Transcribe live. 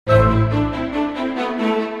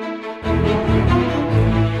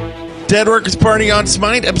Dead Workers Party on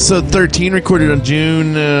Smite, episode 13, recorded on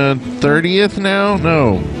June 30th now?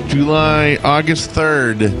 No, August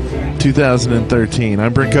 3rd, 2013.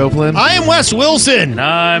 I'm Brent Copeland. I am Wes Wilson. And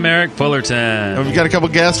I'm Eric Fullerton. And we've got a couple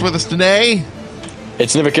guests with us today.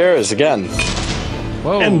 It's Nivacaris again.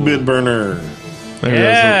 Whoa. And Bitburner.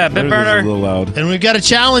 Yeah, Bitburner. A little loud. And we've got a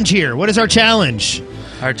challenge here. What is our challenge?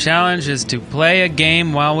 Our challenge is to play a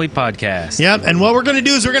game while we podcast. Yep, and what we're going to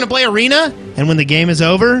do is we're going to play Arena, and when the game is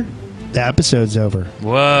over, the episode's over.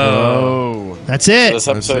 Whoa. That's it. This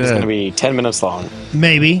episode is going to be 10 minutes long.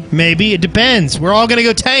 Maybe. It depends. We're all going to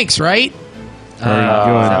go tanks, right? Is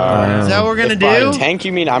that what we're going to do? By tank,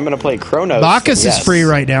 you mean I'm going to play Chronos? Bacchus Yes. is free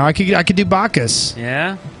right now. I could do Bacchus.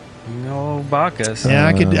 Yeah? No Bacchus. Yeah,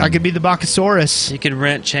 I could be the Bacchusaurus. You could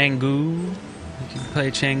rent Changu. You could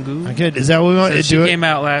play Changu. I could. Is that what we want So to she do? came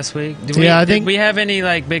out last week. Did we have any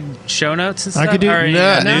big show notes and stuff? I could do- Or any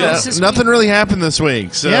No, news this Nothing week? really happened this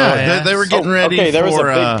week. So Yeah. they were getting ready Okay, there for... was a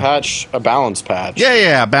big patch, a balance patch.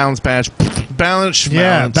 Yeah, balance patch. Balance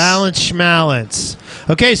Yeah, schmalance. balance schmalance.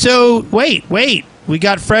 Okay, so wait. We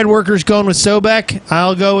got Fred Workers going with Sobek.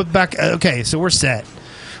 I'll go with Beck. Okay, so we're set.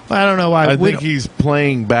 Well, I don't know why. I think he's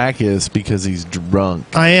playing Bacchus because he's drunk.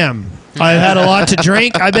 I am. I've had a lot to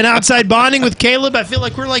drink. I've been outside bonding with Caleb. I feel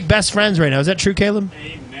like we're like best friends right now. Is that true, Caleb?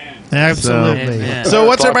 Amen. Absolutely. Amen. So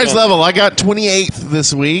what's everybody's level? I got 28th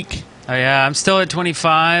this week. Oh, yeah. I'm still at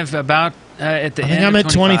 25, about at the I end. think I'm of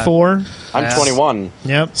at 25. 24. I'm Yeah. 21.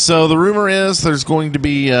 Yep. So the rumor is there's going to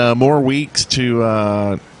be more weeks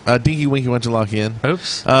to... Dinky Winky went to lock in.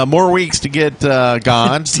 Oops. More weeks to get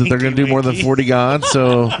gods. So they're going to do more than 40 gods.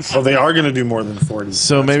 So they are going to do more than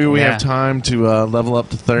 40. maybe we Yeah. have time to level up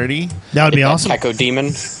to 30. That would be That awesome. Echo Demon.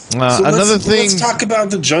 Another thing. Let's talk about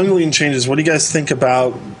the jungling changes. What do you guys think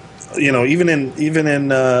about? Even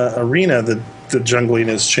in Arena, the jungling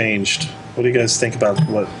has changed. What do you guys think about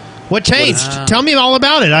what? What changed? Tell me all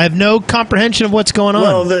about it. I have no comprehension of what's going on.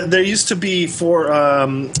 Well, there used to be four.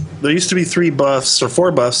 There used to be 3 buffs or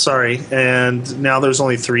 4 buffs. Sorry, and now there's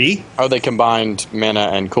only 3. Oh, they combined mana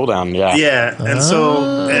and cooldown. Yeah. Yeah, and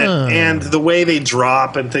so and the way they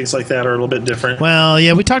drop and things like that are a little bit different. Well,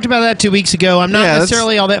 yeah, we talked about that 2 weeks ago. I'm not Yeah,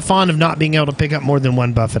 necessarily all that fond of not being able to pick up more than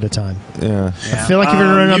one buff at a time. Yeah. I feel like if you're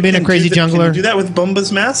running on You being a can crazy Can you jungler, do that with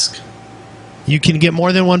Bumba's Mask? you can get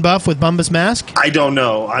more than one buff with Bumba's Mask? I don't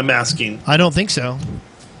know. I'm asking. I don't think so.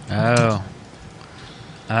 Oh.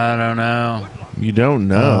 I don't know. You don't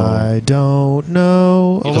know. I don't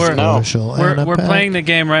know. He doesn't know. We're playing the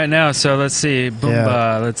game right now, so let's see. Boomba.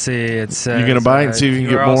 Yeah. Let's see. It's You gonna buy it and see if you can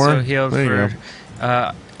you're get more? Also healed There you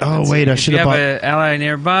for, Oh, wait, I should if have you bought... have an ally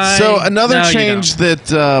nearby. So another No, you change don't.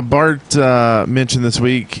 that Bart mentioned this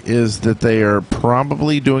week is that they are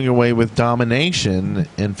probably doing away with domination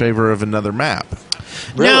in favor of another map.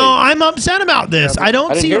 Really? No, I'm upset about this. I don't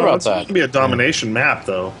I didn't see... hear about It's supposed to be a domination map,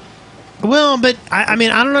 though. Well, but I mean,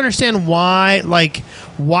 I don't understand why.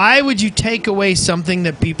 Why would you take away something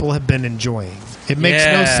that people have been enjoying? It makes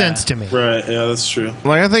no Yeah. sense to me. Right? Yeah, that's true.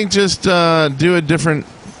 Like I think just do a different,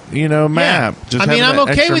 map. Just I mean, have I'm an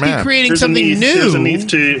okay extra with map. you creating There's something There's a new,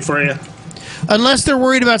 need for you. unless they're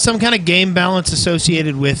worried about some kind of game balance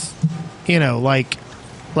associated with, like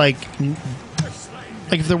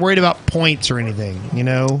if they're worried about points or anything,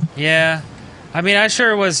 Yeah. I mean, I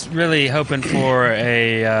sure was really hoping for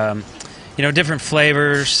a, different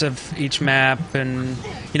flavors of each map, and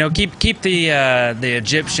keep the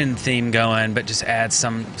Egyptian theme going, but just add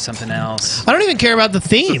something else. I don't even care about the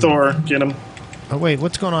theme. Thor, get him. Oh wait,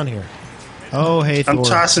 what's going on here? Oh hey, I'm Thor.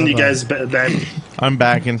 tossing you Hold on. guys back. I'm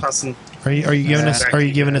backing. Tossing. Are you giving us? Are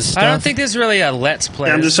you giving us stuff? I don't think this is really a let's play.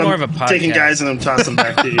 Yeah, I'm It's just more of a podcast. taking guys and I'm tossing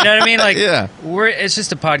back to you. You know what I mean? Like, Yeah. it's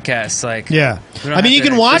just a podcast. Like, Yeah, We don't I mean, have you to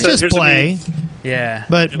can watch actually- us Here's a play, yeah,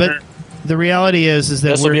 but the reality is that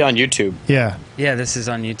This will we're be on YouTube. yeah. yeah. This is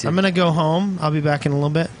on YouTube. I'm gonna go home. I'll be back in a little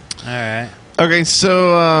bit. All right. Okay,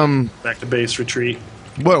 so Back to base retreat.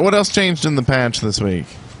 what else changed in the patch this week?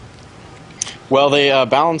 Well, they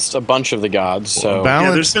balanced a bunch of the gods. So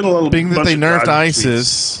Balance, there's been a little being that bunch they of nerfed god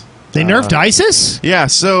ISIS. They nerfed ISIS. Yeah,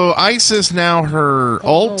 so ISIS now her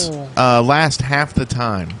ult lasts half the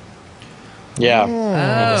time. yeah.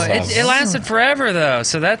 Oh, it lasted forever though.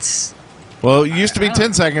 So that's Well, it used to be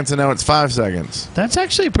 10 seconds and now it's 5 seconds. That's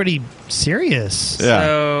actually pretty serious. Yeah.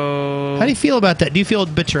 so. How do you feel about that? Do you feel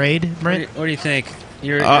betrayed, what, do Brent? you, what do you think?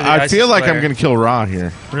 You're the I ISIS feel like player. I'm going to kill Ra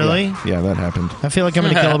here. Really? Yeah, that happened. I feel like I'm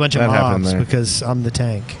going to kill a bunch of That happened mobs there. because I'm the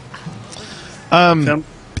tank. Tell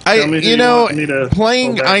me who you want me to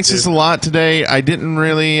playing go back ISIS to. a lot today, I didn't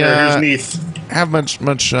really Here's Neath. have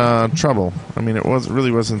much trouble. I mean,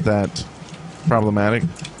 really wasn't that problematic.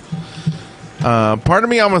 Part of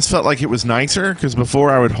me almost felt like it was nicer because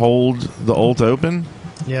before I would hold the ult open,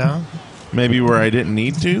 Yeah. maybe where I didn't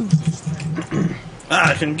need to.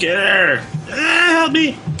 I can get her. Help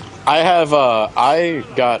me. I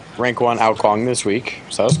got rank 1 Ao Kuang this week,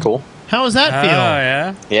 so that was cool. How does that Oh, feel?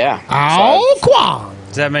 yeah. Yeah. Ow, Kwang.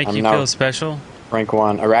 Does that make I'm you not- feel special? Rank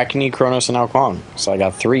 1 Arachne, Kronos, and Ao Kuang. So I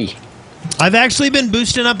got 3. I've actually been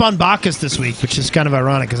boosting up on Bacchus this week, which is kind of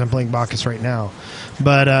ironic because I'm playing Bacchus right now.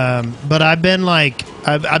 But I've been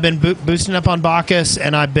I've been boosting up on Bacchus,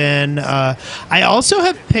 and I've been I also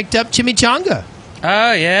have picked up Chimichanga.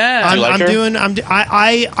 Oh, yeah. I'm, like I'm her? doing.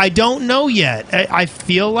 I don't know yet. I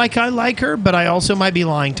feel like I like her, but I also might be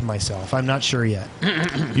lying to myself. I'm not sure yet.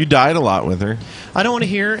 You died a lot with her. I don't want to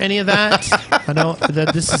hear any of that. I don't.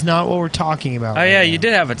 This is not what we're talking about. Oh, right yeah, now. you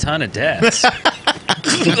did have a ton of deaths.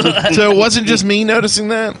 So it wasn't just me noticing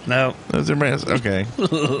that? No. That was everybody else? Okay.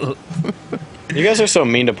 You guys are so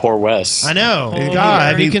mean to poor Wes. I know. Oh, God,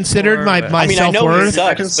 have you yeah. considered my I mean, I know self-worth? he sucks.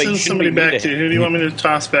 I can but you send shouldn't somebody be mean back to to you. him. Who do you want me to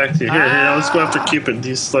toss back to you? Here, let's go after Cupid.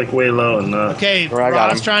 He's like way low and Okay, Where I got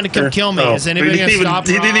Ra's him. trying to come kill me. Oh, Is anybody he going to didn't stop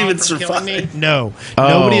even- he didn't Ra even from killing me? survive. No. Oh.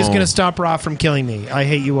 Nobody is going to stop Ra from killing me. I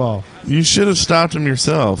hate you all. You should have stopped him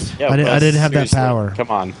yourself. Yeah, I Wes, didn't have that seriously. power.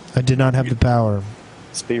 Come on. I did not have the power.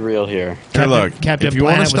 Let's be real here. Hey, look, Captain if you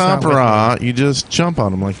want to Planet was not stop with Ra, you just jump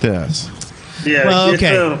on him like this. Yeah. Well,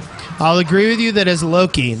 get okay. the- I'll agree with you that as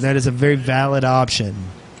Loki, that is a very valid option.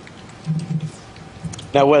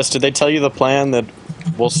 Now, Wes, did they tell you the plan that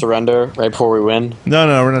we'll surrender right before we win? No,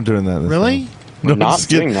 we're not doing that. this Really? time. No, not just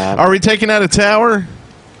kidding. doing that. Are we taking out a tower?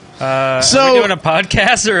 Are So- we doing a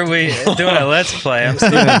podcast or are we doing a Let's Play? I'm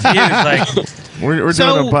still confused. Like, We're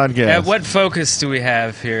So- doing a podcast. at what focus do we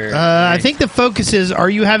have here? I think the focus is, are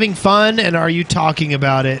you having fun and are you talking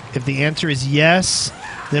about it? If the answer is yes,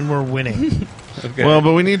 then we're winning. Okay. Well,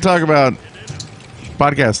 but we need to talk about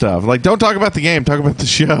podcast stuff. Like, don't talk about the game. Talk about the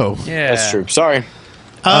show. yeah. That's true. Sorry.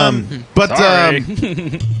 But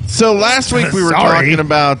Sorry. so last week we were Sorry. talking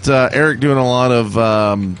about Eric doing a lot of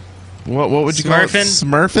what would you call it?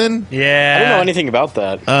 Smurfing. Yeah. I don't know anything about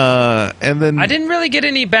that. And then I didn't really get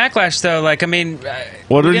any backlash though. Like, I mean,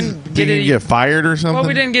 What we did you get fired or something? Well,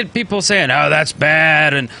 we didn't get people saying, "Oh, that's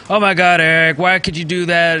bad," and "Oh my God, Eric, why could you do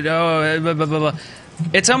that?" Oh, blah blah blah. blah.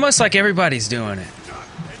 It's almost like everybody's doing it,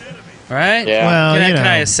 right? Yeah. Well, Can I, you can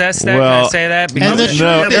I know. assess that? Can Well, I say that? And Because the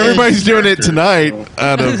No, truth is- everybody's doing it tonight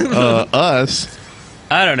out of us.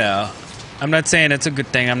 I don't know. I'm not saying it's a good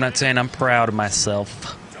thing. I'm not saying I'm proud of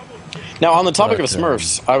myself. Now, on the topic of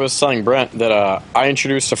Smurfs, I was telling Brent that I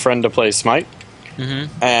introduced a friend to play Smite,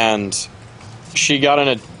 and she got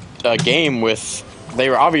in a game with. They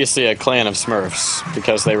were obviously a clan of Smurfs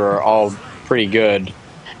because they were all pretty good.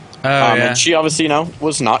 Oh yeah. And she obviously,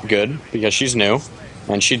 was not good because she's new,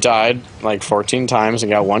 and she died like 14 times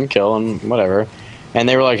and got 1 kill and whatever. And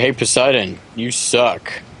they were like, "Hey, Poseidon, you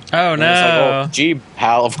suck." Oh And I was like, no. well, gee,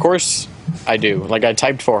 pal, of course I do. Like, I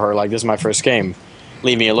typed for her, like, this is my first game.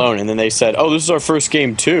 Leave me alone. And then they said, oh, this is our first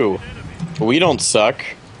game, too. We don't suck.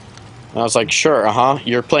 And I was like, sure,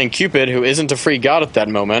 You're playing Cupid, who isn't a free god at that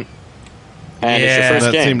moment. And it's your Yeah. first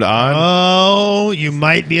That game. seemed odd. Oh, you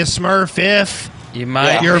might be a Smurf if You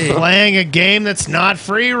might. Yeah. you're be. playing a game that's not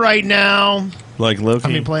free right now. Like Loki. I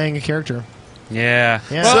mean, playing a character. Yeah.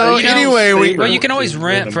 Yeah. so Well, you know, anyway, we Well, you can always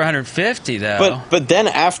rent for 150 though. But then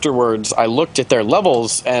afterwards, I looked at their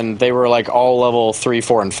levels, and they were, like, all level 3,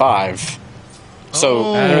 4, and 5.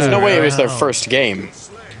 So there's no way it was their wow. first game.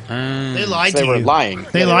 They lied They to were you. lying.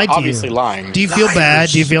 They Yeah, were lied to you. obviously lying. Do you feel bad?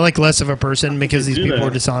 Do you feel like less of a person because these do people that. are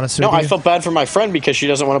dishonest No, with I you? felt bad for my friend because she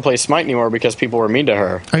doesn't want to play Smite anymore because people were mean to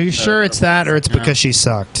her. Are you sure it's that, or it's because she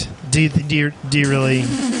sucked? Do you really?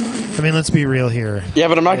 I mean, let's be real here. Yeah,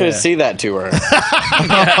 but I'm not going to see that to her.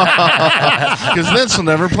 because then she'll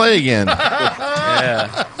never play again.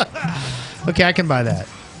 yeah. Okay, I can buy that.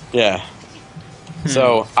 Yeah.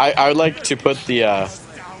 So I would like to put the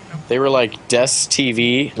they were like DES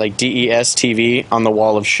TV, like DES TV on the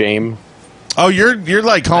wall of shame. Oh, you're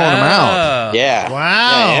like calling them out. Oh. Yeah. Wow. Yeah,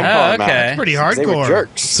 I am Oh, calling them okay. out. That's pretty They were hardcore.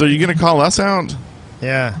 jerks. So you're gonna call us out?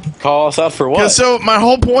 Yeah. Call us out for what? Because so my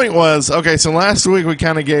whole point was okay. So last week we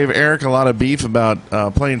kind of gave Eric a lot of beef about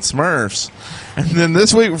playing Smurfs, and then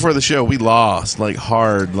this week before the show we lost like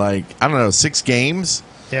hard, like I don't know, 6 games.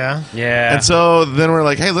 Yeah. Yeah. And so then we're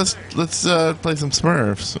like, hey, let's play some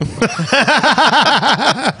Smurfs.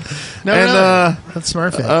 No, And, no. Let's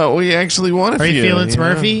Smurf it. We actually won a Are few. you feeling know?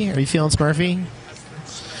 Smurfy? Are you feeling Smurfy?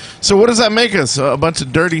 So what does that make us? A bunch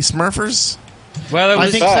of dirty Smurfers? well, it I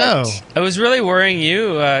was think fact. so. it was really worrying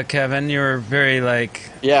you, Kevin. You were very like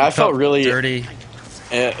Yeah, I felt really dirty.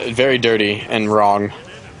 very dirty and wrong.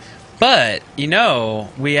 But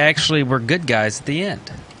we actually were good guys at the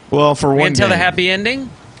end. Well, for one Until the game. happy ending.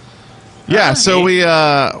 Yeah, so we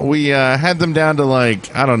had them down to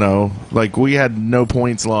I don't know, we had no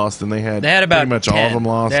points lost, and they had about pretty much 10. all of them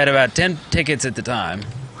lost. They had about 10 tickets at the time.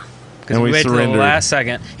 Because And we we waited till the surrendered. last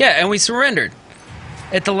second. Yeah, and we surrendered.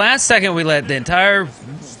 At the last second, we let the entire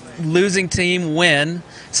losing team win.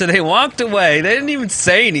 So they walked away. They didn't even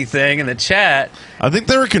say anything in the chat. I think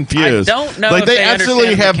they were confused. I don't know Like if they they absolutely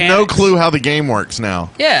understand have no mechanics. clue how the game works now.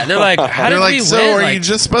 Yeah, they're like, how They're did like, we so win? are Like, you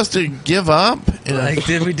just supposed to give up? like,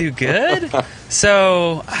 did we do good?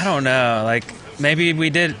 So I don't know. Like maybe we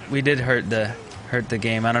did hurt the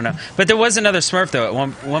game. I don't know. But there was another Smurf though at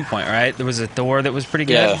one point, right? There was a Thor that was pretty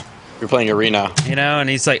good. Yeah, you're playing Arena. And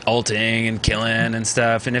he's like ulting and killing and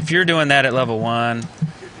stuff. And if you're doing that at level 1,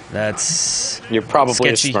 that's You're probably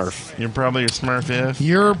sketchy. a Smurf. You're probably a Smurf if.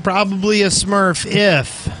 You're probably a Smurf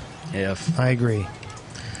if. if. I agree.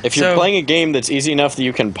 If you're So- playing a game that's easy enough that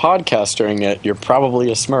you can podcast during it, you're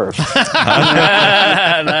probably a Smurf.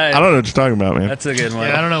 I Nice. don't know what you're talking about, man. That's a good one.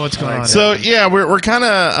 Yeah, I don't know what's going on. So yeah, we're kind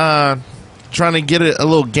of trying to get a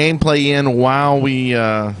little gameplay in while we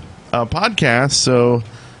podcast. So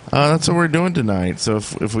that's what we're doing tonight. So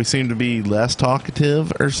if we seem to be less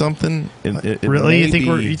talkative or something, it Really, may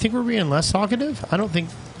you think we're being less talkative? I don't think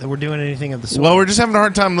that we're doing anything of the sort. Well, we're just having a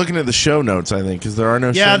hard time looking at the show notes. I think because there are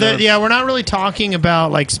no show notes. We're not really talking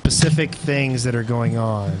about specific things that are going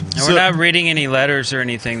on. And So- we're not reading any letters or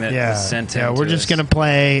anything that was sent in. we're to just us. gonna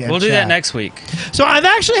play. And We'll do that chat. next week. So I've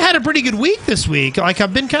actually had a pretty good week this week.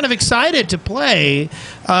 I've been kind of excited to play.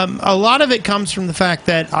 A lot of it comes from the fact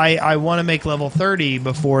that I want to make level 30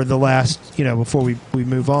 before the last, before we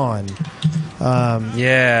move on.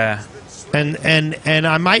 Yeah. And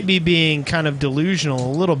I might be being kind of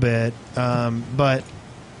delusional a little bit, but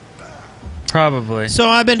Probably. so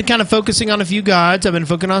I've been kind of focusing on a few gods. I've been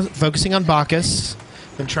focusing on Bacchus.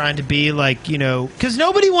 Been trying to be because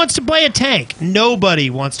nobody wants to play a tank. Nobody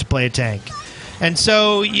wants to play a tank. And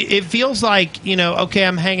so it feels like, okay,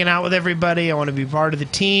 I'm hanging out with everybody. I want to be part of the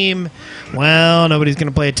team. Well, nobody's going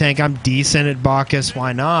to play a tank. I'm decent at Bacchus.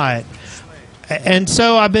 Why not? And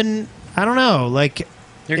so I've been, I don't know,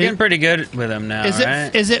 You're getting pretty good with them now,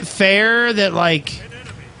 right? is it fair that like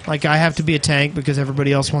I have to be a tank because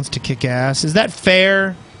everybody else wants to kick ass? Is that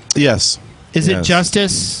fair? Yes. Is it Yes.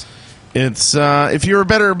 justice? It's if you were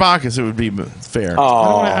better at Bacchus, it would be fair.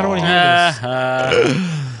 I don't want to hear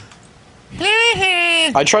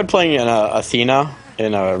this. I tried playing in Athena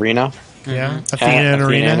in Arena. Yeah, Athena and Athena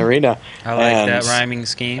Arena. and Arena. I like And that rhyming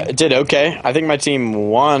scheme. It did okay. I think my team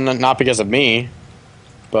won, not because of me,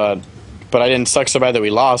 but I didn't suck so bad that we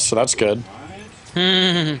lost, so that's good.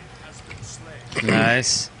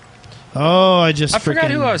 Nice. Oh, I forgot freaking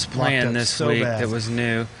who I was walked playing up this so week bad. that was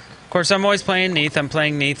new. Of course, I'm always playing Neath. I'm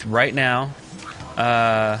playing Neath right now.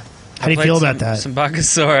 How do you feel about that? Some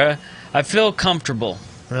Bakasura. I feel comfortable.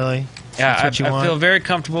 Really? Yeah, That's what you I want? feel very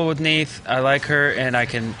comfortable with Neath. I like her,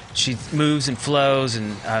 and she moves and flows,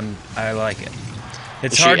 and I like it.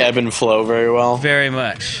 It's Does she hard, ebb and flow very well? very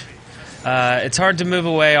much. It's hard to move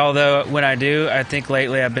away, although when I do, I think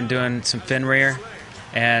lately I've been doing some Fenrir.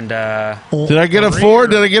 And Did I get a 4?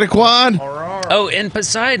 Did I get a quad? and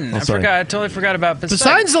Poseidon. sorry. I totally forgot about Poseidon.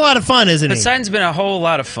 Poseidon's a lot of fun, isn't he? Poseidon's been a whole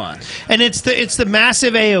lot of fun. And it's the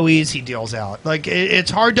massive AoEs he deals out.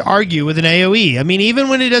 It's hard to argue with an AoE. I mean, even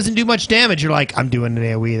when it doesn't do much damage, you're like, I'm doing an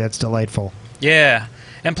AoE. That's delightful. Yeah,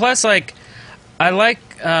 and plus, I like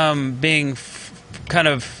being kind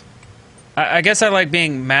of. I guess I like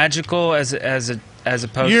being magical as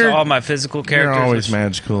opposed to all my physical characters. You're always which-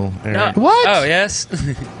 magical, No, Eric. What? Oh yes.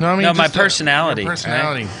 No, I mean No, my just, personality, your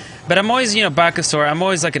personality. But I'm always, Bakasura. I'm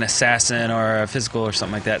always like an assassin or a physical or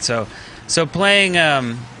something like that. So playing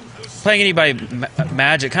anybody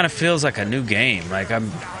magic kind of feels like a new game. Like I'm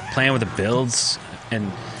playing with the builds, and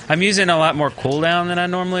I'm using a lot more cooldown than I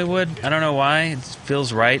normally would. I don't know why. It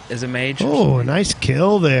feels right as a mage. Oh, nice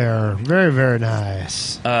kill there. Very, very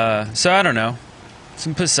nice. So I don't know.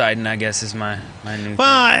 Some Poseidon, I guess, is my new.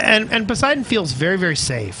 Well, and Poseidon feels very, very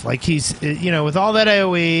safe. Like he's, with all that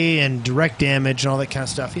AoE and direct damage and all that kind of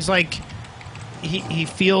stuff, he's like, he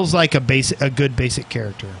feels like a good basic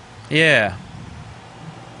character. thing. Yeah.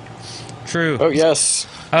 True. Oh, yes.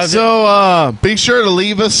 So be sure to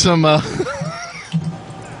leave us some.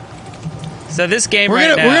 So this game We're right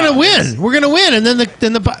gonna now. we're gonna win. We're gonna win, and then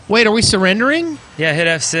the wait. Are we surrendering? Yeah, hit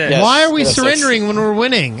F6. Yes. Why are we F6. surrendering when we're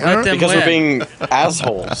winning? I Let don't- them Because win. we're being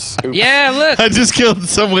assholes. Oops. Yeah, look. I just killed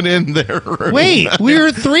someone in their room. Wait, we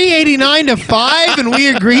were 389 to 5, and we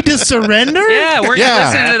agreed to surrender. Yeah, we're Yeah.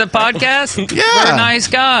 listening to the podcast. Yeah. We're nice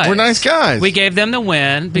guys. We're nice guys. We gave them the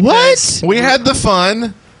win. Because What? We had the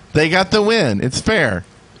fun. They got the win. It's fair.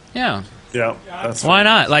 Yeah. Yeah, that's Why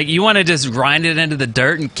not? Like, you want to just grind it into the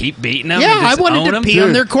dirt and keep beating them? Yeah, and I just wanted own to them? pee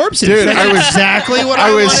on their corpses. Dude, That's I was- exactly what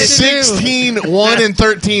I, I was wanted to do. 16, 1, and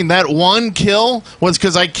 13. That one kill was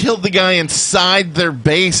because I killed the guy inside their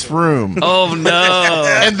base room. Oh, no.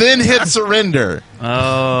 And then hit surrender.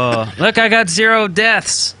 Oh. Look, I got 0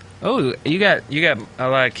 deaths. Oh, you got a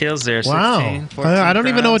lot of kills there. Wow. 16, 14 I don't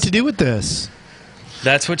even know what crowns. to do with this.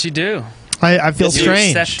 That's what you do. I feel You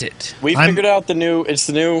strange. accept it. We I'm- figured out it's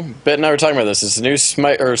the new, Bet and I were talking about this, it's the new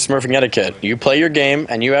Smurfing etiquette. You play your game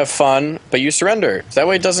and you have fun, but you surrender. That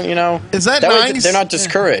way it doesn't, Is that way nice? they're not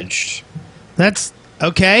discouraged. That's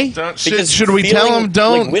okay. Should we tell feeling- them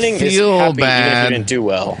don't like, winning feel is happy even if bad? you didn't do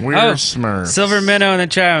well. We're Oh, Smurfs. Silver Minnow in the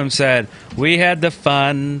chat room said, "We had the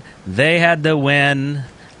fun, they had the win.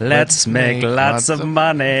 Let's make lots of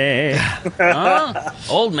money." Huh?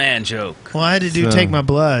 Old man joke. Well, I had to do So- take my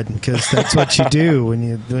blood because that's what you do when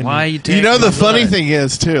you. Why you take You know, my the funny blood? thing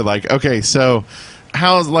is, too, like, okay, so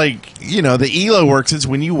how's, like, the ELO works is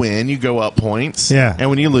when you win, you go up points. Yeah. And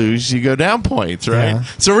when you lose, you go down points, right? Yeah.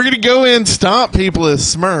 So we're going to go in, stomp people as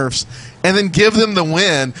Smurfs, and then give them the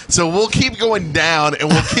win. So we'll keep going down, and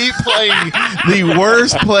we'll keep playing the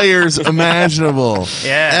worst players imaginable.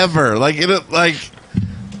 Yeah. Ever.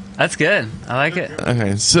 That's good. I like it.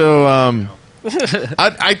 Okay, so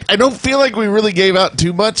I don't feel like we really gave out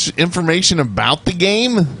too much information about the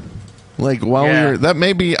game. Like while Yeah. we were, that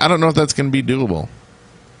may be, I don't know if that's going to be doable.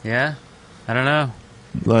 Yeah. I don't know.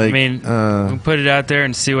 Like, I mean, we can put it out there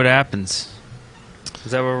and see what happens.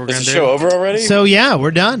 Is that what we're Is going the to do? show over already? So yeah,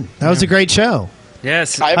 we're done. That was a great show.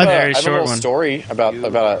 Yes. I have, a a, very I have a short little one. story about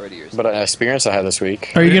an experience I had this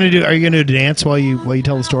week. Are you gonna dance while you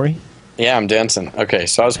tell the story? Yeah, I'm dancing. Okay,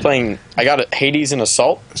 so I got Hades and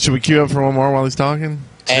Assault, should we queue up for one more while he's talking?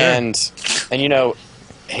 and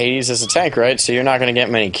Hades is a tank, right? So you're not going to get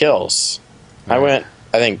many kills. I went,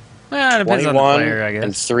 I think, Well, it depends on the 21 player, I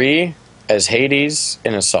and guess. 3 as Hades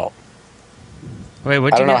in Assault. Wait,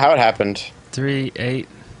 what? I don't know how it happened. 3, 8,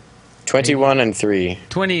 21 and 3.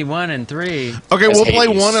 21, and 3. Okay, As we'll play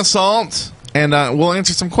Hades. one assault, and we'll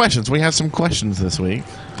answer some questions. We have some questions this week.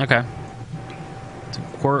 Okay.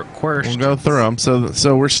 We'll Quirst. go through them.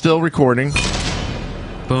 So we're still recording,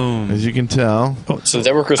 Boom. as you can tell. So the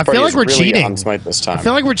Dead Workers I Party feel like is we're really cheating. on Smite this time. I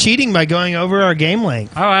feel like we're cheating by going over our game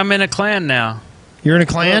length. Oh, I'm in a clan now. You're in a It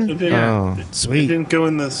clan. didn't, Oh, it Sweet. didn't go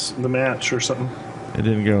in the match or something. it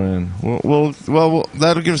didn't go in. Well,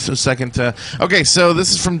 that'll give us a second to. Okay, so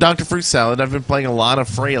this is from Dr. Fruit Salad. I've been playing a lot of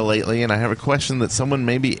Freya lately, and I have a question that someone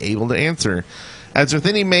may be able to answer. As with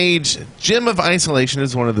any mage, Gem of Isolation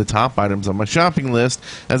is one of the top items on my shopping list,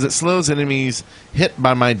 as it slows enemies hit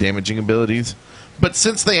by my damaging abilities. But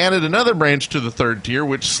since they added another branch to the third tier,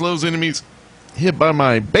 which slows enemies hit by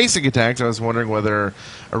my basic attacks, I was wondering whether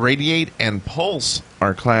Irradiate and Pulse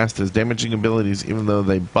are classed as damaging abilities, even though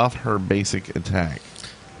they buff her basic attack.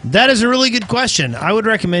 That is a really good question. I would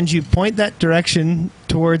recommend you point that direction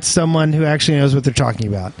towards someone who actually knows what they're talking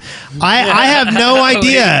about. I have no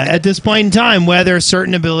idea at this point in time whether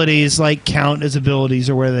certain abilities like count as abilities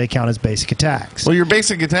or whether they count as basic attacks. Well, your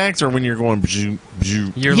basic attacks are when you're going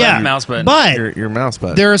Your Yeah, left mouse button. but your mouse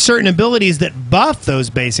button. there are certain abilities that buff those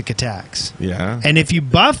basic attacks. Yeah. And if you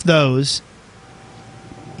buff those,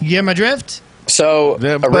 you get my drift? So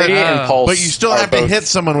Yeah, Irradiate and Pulse, but you still are have to both- hit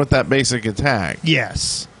someone with that basic attack.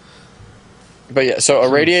 Yes. But yeah, so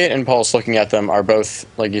Irradiate and Pulse, looking at them, are both,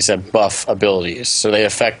 like you said, buff abilities. So they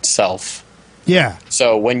affect self. Yeah.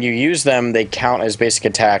 So when you use them, they count as basic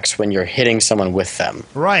attacks when you're hitting someone with them.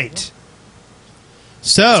 Right.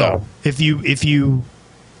 So if you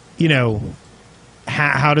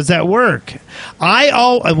how does that work?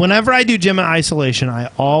 Whenever I do Gem of Isolation, I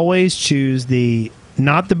always choose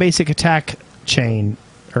not the basic attack chain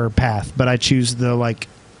or path, but I choose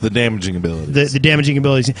The damaging abilities. the damaging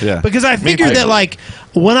abilities. Yeah. Because I Me figure too. that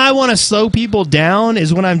when I want to slow people down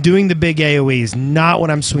is when I'm doing the big AoEs, not when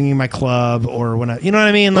I'm swinging my club or when you know what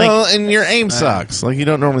I mean? Well, and your aim sucks. Like you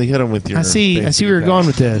don't normally hit them with your. I see basic where you're attack. going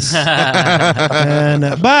with this.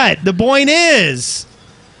 But the point is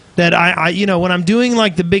that I when I'm doing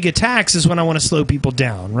the big attacks is when I want to slow people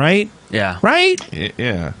down, right? Yeah. Right?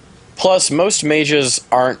 Yeah. Plus, most mages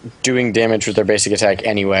aren't doing damage with their basic attack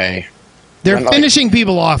anyway. They're When, finishing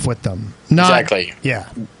people off with them. Not, Exactly. Yeah.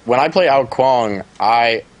 When I play Ao Kuang,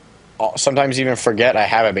 I sometimes even forget I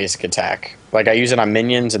have a basic attack. Like, I use it on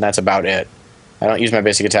minions, and that's about it. I don't use my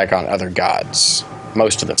basic attack on other gods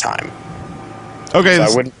most of the time. Okay, So I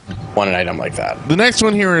this- wouldn't want an item like that. The next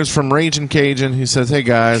one here is from Raging Cajun, who says, "Hey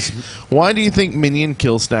guys, why do you think minion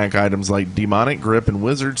kill stack items like Demonic Grip and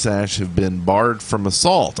Wizard Sash have been barred from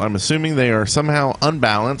Assault? I'm assuming they are somehow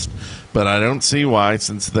unbalanced, but I don't see why,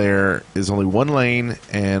 since there is only one lane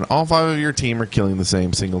and all 5 of your team are killing the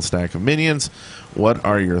same single stack of minions. What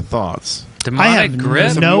are your thoughts?" Demonic have grip.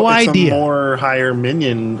 It's a No it's idea. a more higher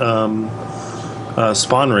minion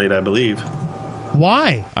spawn rate, I believe.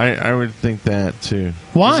 Why? I would think that too.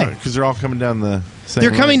 Why? Because they're all coming down the same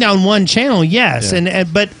They're coming lane. down one channel, yes, Yeah.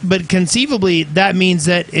 and but conceivably that means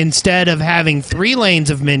that instead of having 3 lanes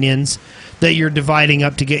of minions that you're dividing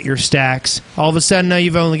up to get your stacks, all of a sudden now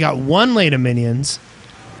you've only got 1 lane of minions.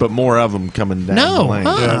 But more of them coming down the No, lane.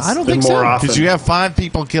 I don't think more so. often. Because you have 5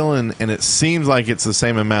 people killing, and it seems like it's the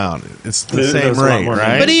same amount. It's the There's same a lot rate, more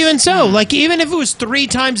right? But even so, like even if it was 3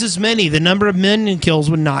 times as many, the number of minion kills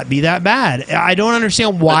would not be that bad. I don't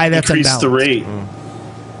understand why that's Increase the unbalanced.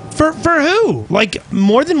 rate. For who? Like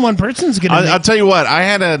more than one person's gonna. I'll tell you what. I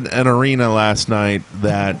had an arena last night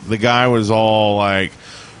that the guy was all like,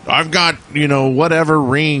 "I've got whatever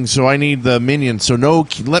ring, so I need the minions. So no,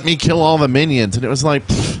 let me kill all the minions." And it was like,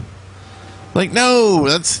 pfft. Like no,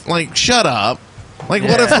 that's like shut up. Like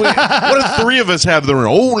what if 3 of us have the ring?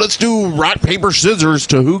 Oh, let's do rock paper scissors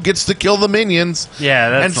to who gets to kill the minions. Yeah,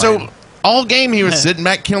 that's and so fine. all game he was sitting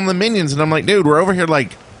back killing the minions, and I'm like, dude, we're over here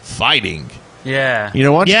like fighting. Yeah. You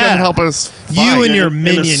know, why don't you Yeah. come help us? You fight? and your In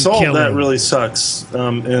minion Assault, killing. that really sucks.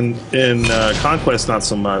 In Conquest, not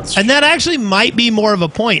so much. And that actually might be more of a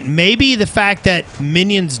point. Maybe the fact that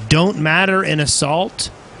minions don't matter in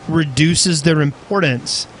Assault reduces their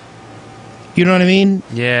importance. You know what I mean?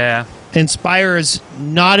 Yeah. Inspires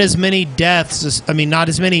not as many deaths. Not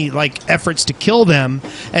as many like efforts to kill them,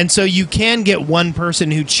 and so you can get one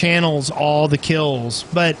person who channels all the kills.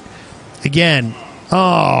 But again,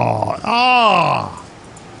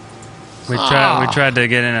 We tried to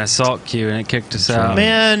get an assault queue and it kicked us out.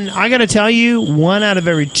 man, I got to tell you, 1 out of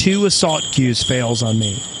every 2 assault queues fails on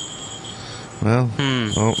me. Well,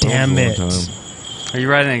 Damn it. Are you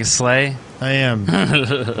riding a sleigh? I am. I am.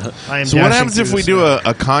 So what dashing happens if through we the do snow.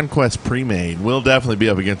 a conquest pre-made? We'll definitely be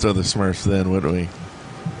up against other Smurfs then, wouldn't we?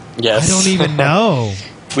 Yes. I don't even know.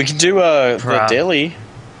 We could do the Prob- daily.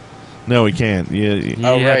 No, we can't. Yeah, You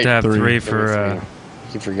Oh, have right. to have 3. 3 There for. were 3.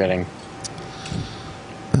 Keep forgetting.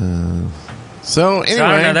 So So I don't know.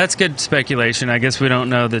 anyway, That's good speculation. I guess we don't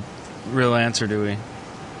know the real answer, do we?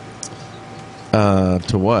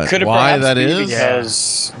 to what? Could it Why perhaps that be is?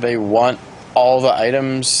 because they want all the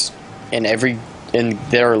items in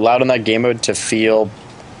they're allowed in that game mode to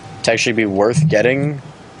actually be worth getting.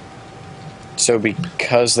 So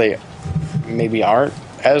because they maybe aren't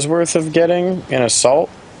as worth of getting in Assault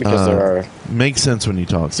because there are Makes sense when you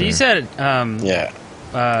talk. So you sir. said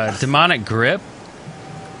yeah. demonic grip.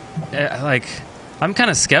 I'm kind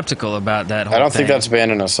of skeptical about that whole I don't think thing. that's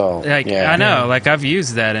banned in Assault. I know. Like I've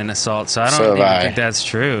used that in Assault, so I don't So have even I. think that's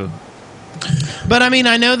true. But I mean,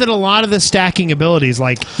 I know that a lot of the stacking abilities,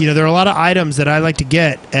 there are a lot of items that I like to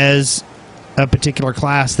get as a particular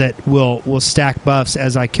class that will stack buffs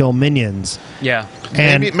as I kill minions. Yeah.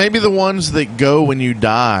 And maybe the ones that go when you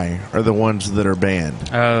die are the ones that are banned.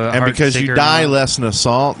 And Heart because you Seeker die and- less in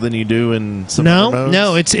Assault than you do in some other modes?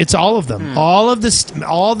 no, it's all of Hmm. them. All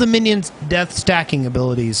the minions' death stacking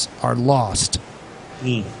abilities are lost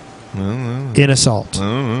in Assault.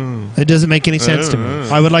 It doesn't make any sense to me.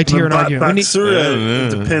 I would like to hear an argument. We need-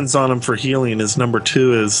 Batsura depends on him for healing. His number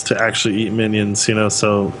 2 is to actually eat minions,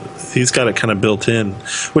 so he's got it kind of built in,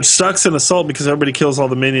 which sucks in Assault because everybody kills all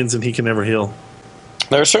the minions and he can never heal.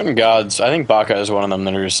 There are certain gods, I think Baka is one of them,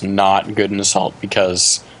 that are just not good in Assault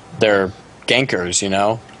because they're gankers,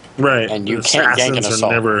 Right. And you can't gank an Assassins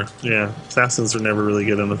Assault. Assassins are never really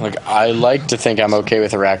good in the Like, I like to think I'm okay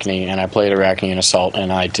with Arachne, and I played Arachne in Assault,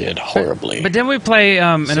 and I did horribly. But didn't we play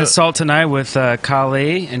an Assault tonight with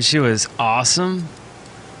Kali, and she was awesome?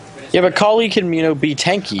 Yeah, but Kali can, be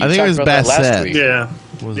tanky. You I think it talked was about that last Bastet. week. Yeah.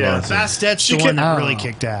 Was Yeah. awesome. Bastet's She the one can- that Oh. really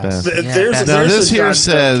kicked ass. Best. There's that's- Now, this a here god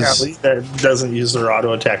says- Kali that doesn't use their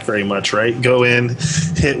auto attack very much, right? Go in,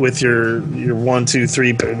 hit with your 1, 2,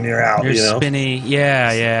 3, and you're out. You're spinny.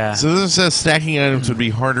 Yeah. So this says stacking items would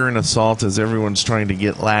be harder in Assault as everyone's trying to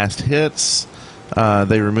get last hits.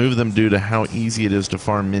 They remove them due to how easy it is to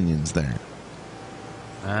farm minions there.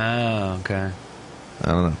 Oh, okay. I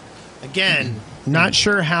don't know. Again, not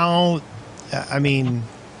sure how.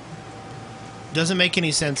 Doesn't make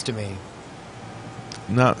any sense to me.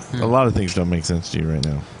 Not a lot of things don't make sense to you right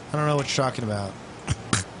now. I don't know what you're talking about.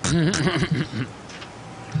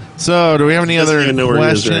 So, do we have any Doesn't other even know where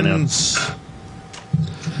he is right now. questions?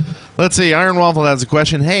 Let's see. Iron Waffle has a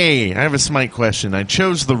question. Hey, I have a Smite question. I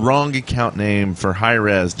chose the wrong account name for High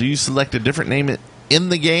Res. Do you select a different name in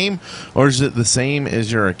the game, or is it the same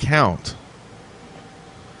as your account?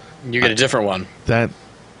 You get a different one. That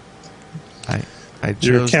I chose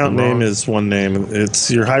Your account the wrong- name is one name. It's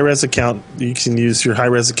your high-res account. You can use your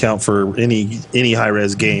high-res account for any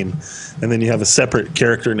high-res game. And then you have a separate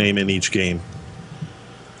character name in each game.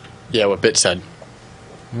 Yeah, what Bit said.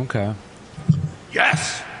 Okay.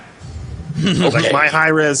 Like my high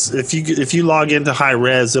res, if you log into high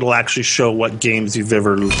res, it'll actually show what games you've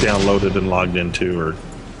ever downloaded and logged into, or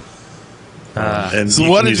and So you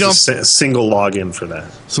what can did use y'all- a single login for that.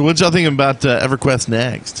 So what y'all think about EverQuest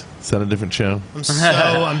Next? Is that a different show?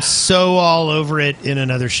 I'm so all over it in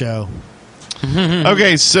another show.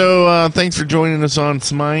 Okay, so thanks for joining us on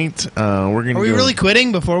Smite. We're gonna. Are we go- really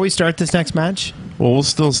quitting before we start this next match? Well, we'll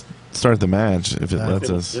still start the match if it lets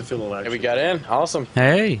us. If it'll Hey, actually, we got in. Awesome.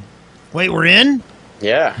 Hey. Wait, we're in?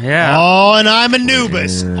 Yeah. Yeah. Oh, and I'm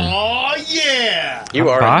Anubis. Oh, yeah. You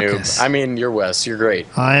are a Bacchus. noob. I mean, you're Wes. You're great.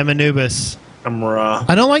 I am Anubis. I'm raw.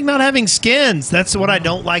 I don't like not having skins. That's what I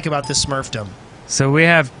don't like about this Smurfdom. So we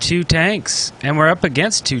have 2 tanks, and we're up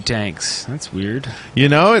against 2 tanks. That's weird. You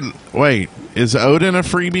know, wait, is Odin a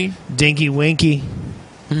freebie? Dinky Winky.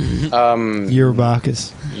 You're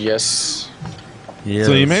Bacchus. Yes. Yeah.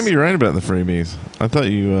 So you may be right about the freebies. I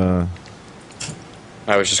thought you.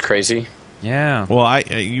 I was just crazy. Yeah. Well,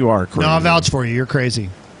 you are crazy. No, I'll vouch for you. You're crazy.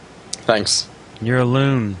 Thanks. You're a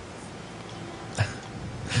loon.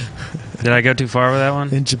 Did I go too far with that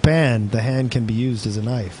one? In Japan, the hand can be used as a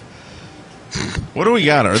knife. What do we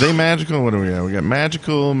got? Are they magical? What do we got? We got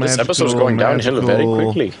magical. This Magical, episode's going downhill very magical,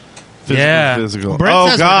 quickly. Physical, Yeah. Physical. Brent Oh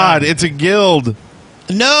says we're God! done. It's a guild.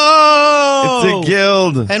 No! It's a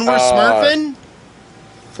guild. And we're smurfing?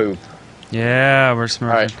 Poop. Yeah, we're All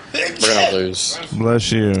smart. right. We're going to lose.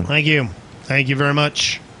 Bless you. Thank you. Thank you very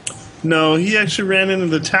much. No, he actually ran into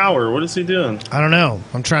the tower. What is he doing? I don't know.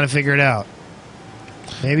 I'm trying to figure it out.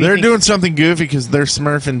 Maybe They're he- doing something goofy because they're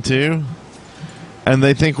smurfing too, and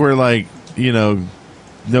they think we're like, no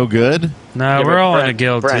good. No, Yeah, we're but all in a Brent-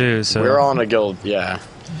 guild Brent, too. So we're all in a guild, yeah.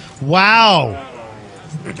 Wow.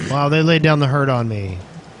 Wow, they laid down the hurt on me.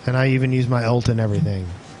 And I even used my ult and everything.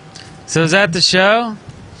 So is that the show?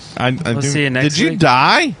 I We'll do- see you next Did you week.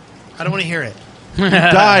 die? I don't want to hear it. You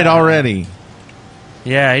died already.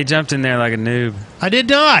 Yeah, he jumped in there like a noob. I did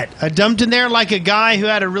not. I dumped in there like a guy who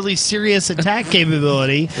had a really serious attack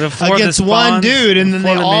capability Before against the one spawns, dude, and then they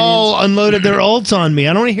before the all unloaded their ults on me.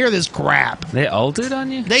 I don't want to hear this crap. They ulted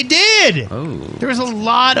on you? They did. Oh. There was a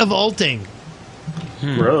lot of ulting.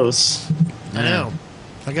 Gross. I know.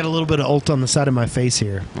 I got a little bit of ult on the side of my face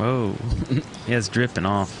here. Whoa. Yeah, it's dripping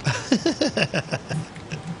off.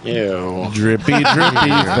 Ew. Drippy,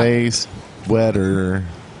 drippy face, wetter.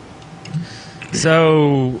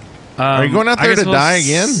 So, Are you going out I there guess to we'll die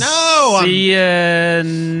again? No. See you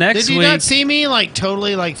next Did you week. not see me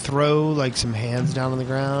totally throw some hands down on the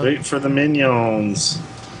ground? Wait for the minions.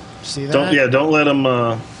 See that? Don't let them.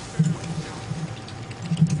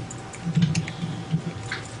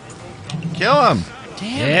 Kill him.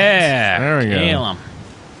 Yeah. There we go. Kill 'em.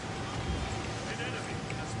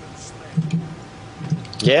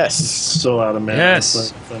 Yes. So out of man. Yes.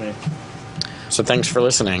 That's funny. So thanks for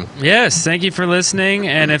listening. Yes, thank you for listening.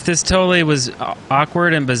 And if this totally was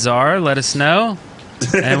awkward and bizarre, let us know,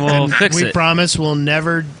 and we'll fix We it. promise we'll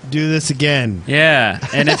never do this again. Yeah,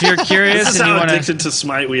 and if you're curious This is and you how want to, addicted to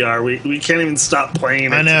Smite we are. We can't even stop playing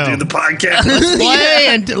it I know. to do the podcast. Play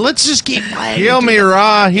and let's just keep playing. Heal me,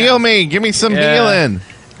 Ra. Heal me. Give me some Yeah. healing.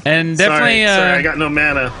 and definitely, sorry, I got no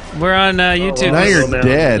mana. we're on YouTube. Now you're now.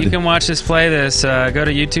 dead. You can watch us play this. Go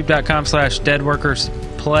to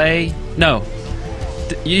youtube.com/deadworkersplay. No.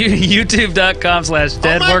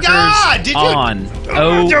 YouTube.com/deadworkers Did you- on.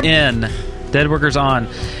 ON. Deadworkers on.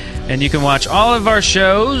 And you can watch all of our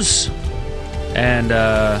shows and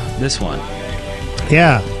this one.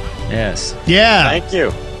 Yeah. Yes. Yeah. Thank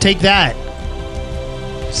you. Take that,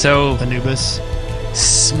 So, Anubis.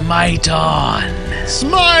 smite on.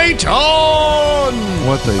 Smite on!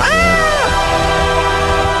 What they said.